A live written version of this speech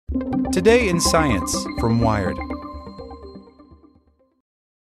Today in Science from Wired.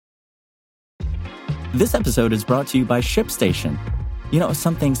 This episode is brought to you by ShipStation. You know,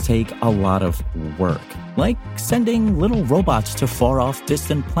 some things take a lot of work, like sending little robots to far-off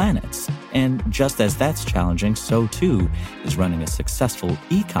distant planets. And just as that's challenging, so too is running a successful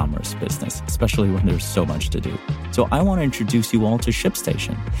e-commerce business, especially when there's so much to do. So I want to introduce you all to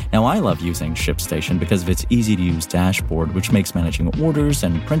ShipStation. Now, I love using ShipStation because of its easy-to-use dashboard, which makes managing orders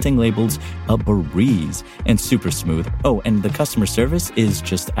and printing labels a breeze and super smooth. Oh, and the customer service is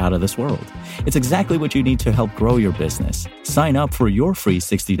just out of this world. It's exactly what you need to help grow your business. Sign up for your free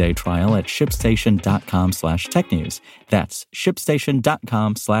 60-day trial at shipstation.com/technews. That's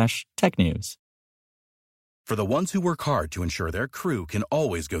shipstation.com/technews. For the ones who work hard to ensure their crew can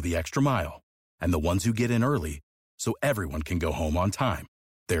always go the extra mile, and the ones who get in early so everyone can go home on time,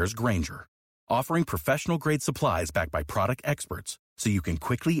 there's Grainger, offering professional-grade supplies backed by product experts so you can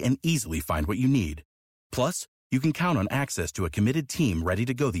quickly and easily find what you need. Plus, you can count on access to a committed team ready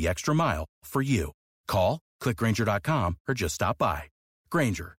to go the extra mile for you. Call, click Grainger.com, or just stop by.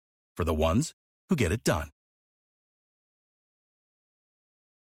 Grainger, for the ones who get it done.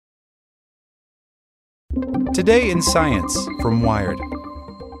 Today in Science from Wired.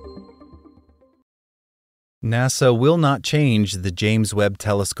 NASA will not change the James Webb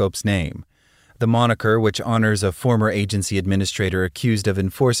Telescope's name. The moniker, which honors a former agency administrator accused of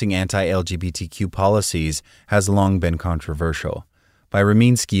enforcing anti-LGBTQ policies, has long been controversial. By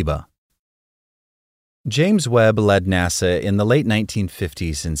Ramin Skiba. James Webb led NASA in the late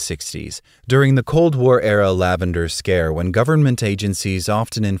 1950s and 60s, during the Cold War-era Lavender Scare, when government agencies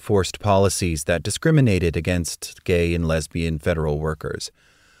often enforced policies that discriminated against gay and lesbian federal workers.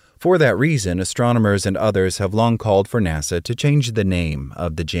 For that reason, astronomers and others have long called for NASA to change the name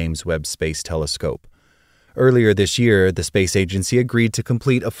of the James Webb Space Telescope. Earlier this year, the space agency agreed to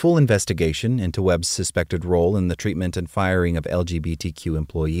complete a full investigation into Webb's suspected role in the treatment and firing of LGBTQ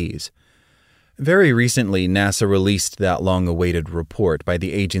employees. Very recently, NASA released that long-awaited report by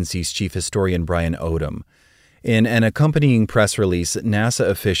the agency's chief historian Brian Odom. In an accompanying press release, NASA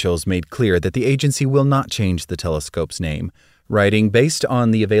officials made clear that the agency will not change the telescope's name, writing, "Based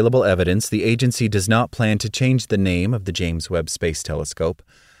on the available evidence, the agency does not plan to change the name of the James Webb Space Telescope.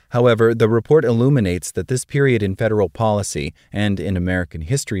 However, the report illuminates that this period in federal policy, and in American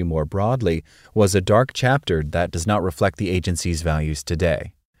history more broadly, was a dark chapter that does not reflect the agency's values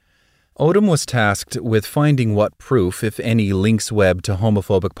today." Odom was tasked with finding what proof, if any, links Webb to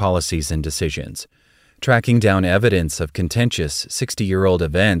homophobic policies and decisions. Tracking down evidence of contentious 60-year-old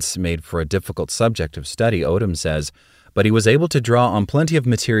events made for a difficult subject of study, Odom says, but he was able to draw on plenty of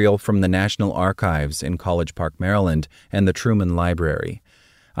material from the National Archives in College Park, Maryland, and the Truman Library.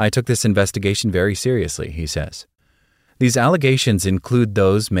 "I took this investigation very seriously," he says. These allegations include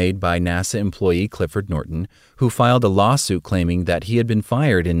those made by NASA employee Clifford Norton, who filed a lawsuit claiming that he had been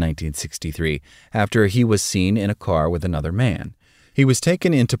fired in 1963 after he was seen in a car with another man. He was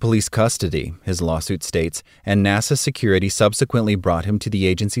taken into police custody, his lawsuit states, and NASA security subsequently brought him to the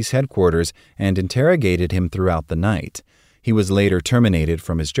agency's headquarters and interrogated him throughout the night. He was later terminated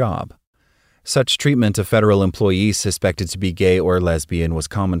from his job. Such treatment of federal employees suspected to be gay or lesbian was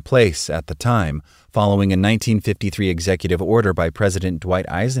commonplace at the time, following a 1953 executive order by President Dwight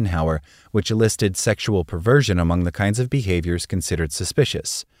Eisenhower, which listed sexual perversion among the kinds of behaviors considered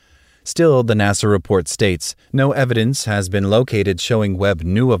suspicious. Still, the NASA report states, no evidence has been located showing Webb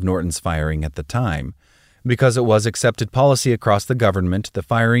knew of Norton's firing at the time. Because it was accepted policy across the government, the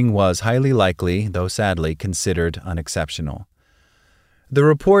firing was highly likely, though sadly, considered unexceptional. The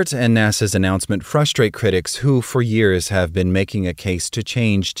report and NASA's announcement frustrate critics who, for years, have been making a case to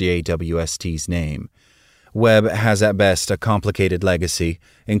change JWST's name. Webb has at best a complicated legacy,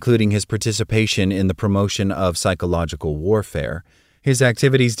 including his participation in the promotion of psychological warfare. His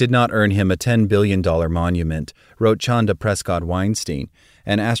activities did not earn him a $10 billion monument, wrote Chanda Prescott-Weinstein,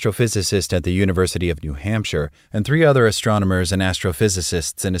 an astrophysicist at the University of New Hampshire, and 3 other astronomers and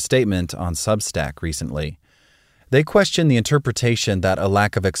astrophysicists in a statement on Substack recently. They question the interpretation that a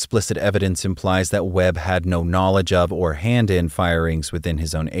lack of explicit evidence implies that Webb had no knowledge of or hand in firings within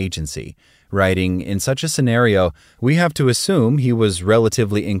his own agency, writing, "In such a scenario, we have to assume he was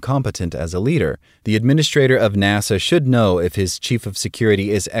relatively incompetent as a leader. The administrator of NASA should know if his chief of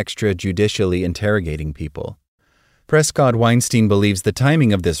security is extrajudicially interrogating people." Prescott-Weinstein believes the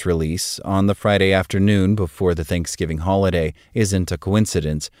timing of this release, on the Friday afternoon before the Thanksgiving holiday, isn't a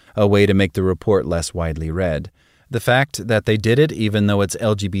coincidence, a way to make the report less widely read. The fact that they did it even though it's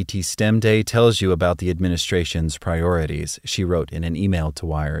LGBT STEM Day tells you about the administration's priorities, she wrote in an email to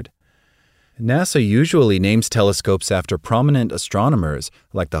Wired. NASA usually names telescopes after prominent astronomers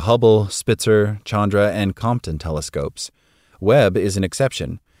like the Hubble, Spitzer, Chandra, and Compton telescopes. Webb is an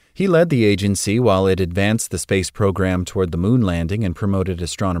exception. He led the agency while it advanced the space program toward the moon landing and promoted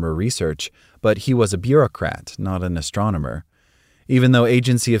astronomer research, but he was a bureaucrat, not an astronomer. Even though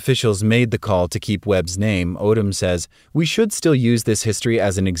agency officials made the call to keep Webb's name, Odom says, "We should still use this history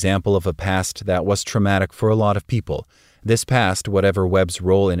as an example of a past that was traumatic for a lot of people. This past, whatever Webb's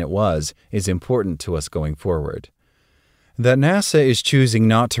role in it was, is important to us going forward." That NASA is choosing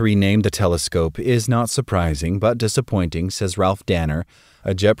not to rename the telescope is not surprising, but disappointing, says Ralph Danner,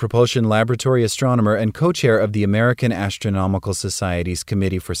 a Jet Propulsion Laboratory astronomer and co-chair of the American Astronomical Society's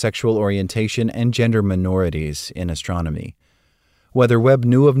Committee for Sexual Orientation and Gender Minorities in Astronomy. Whether Webb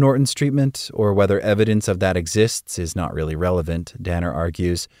knew of Norton's treatment or whether evidence of that exists is not really relevant, Danner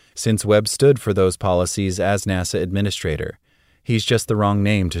argues, since Webb stood for those policies as NASA administrator. He's just the wrong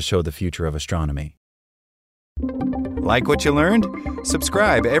name to show the future of astronomy. Like what you learned?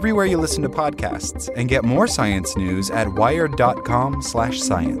 Subscribe everywhere you listen to podcasts and get more science news at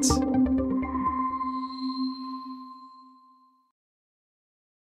wired.com/science.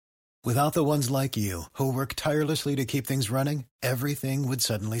 Without the ones like you, who work tirelessly to keep things running, everything would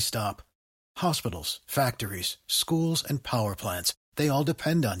suddenly stop. Hospitals, factories, schools, and power plants, they all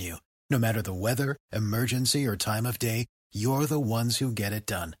depend on you. No matter the weather, emergency, or time of day, you're the ones who get it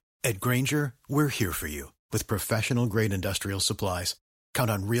done. At Grainger, we're here for you with professional-grade industrial supplies. Count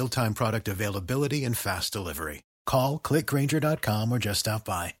on real-time product availability and fast delivery. Call, click Grainger.com, or just stop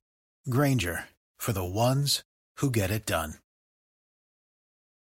by. Grainger, for the ones who get it done.